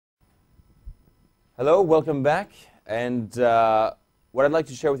Hello, welcome back. And what I'd like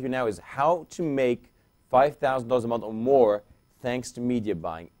to share with you now is how to make $5,000 a month or more thanks to media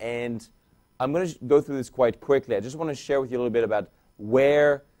buying. And I'm going to go through this quite quickly. I just want to share with you a little bit about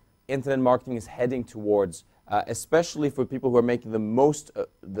where internet marketing is heading towards, especially for people who are making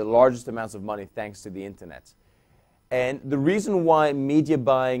the largest amounts of money thanks to the internet. And the reason why media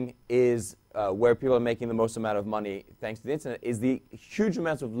buying is where people are making the most amount of money thanks to the internet is the huge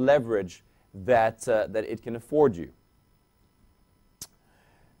amounts of leverage that it can afford you.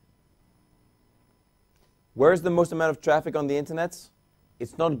 Where's the most amount of traffic on the internet?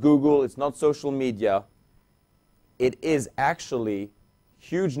 It's not Google, it's not social media. It is actually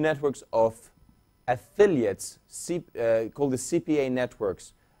huge networks of affiliates called the CPA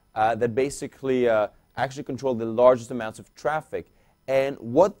networks that basically actually control the largest amounts of traffic. And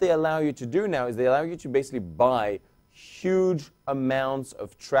what they allow you to do now is they allow you to basically buy huge amounts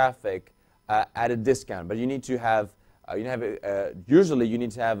of traffic at a discount. But you need to have, usually you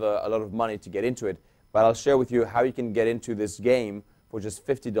need to have a lot of money to get into it. But I'll share with you how you can get into this game for just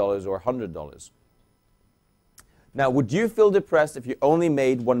 $50 or $100. Now, would you feel depressed if you only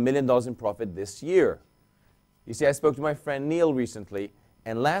made $1 million in profit this year? You see, I spoke to my friend Neil recently,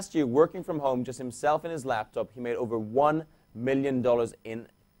 and last year, working from home, just himself and his laptop, he made over $1 million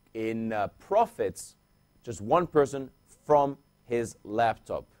in profits, just one person from his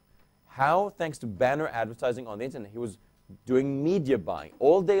laptop. How? Thanks to banner advertising on the internet. He was doing media buying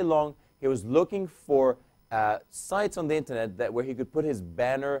all day long. He was looking for sites on the internet where he could put his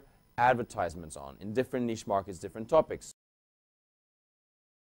banner advertisements on in different niche markets, different topics.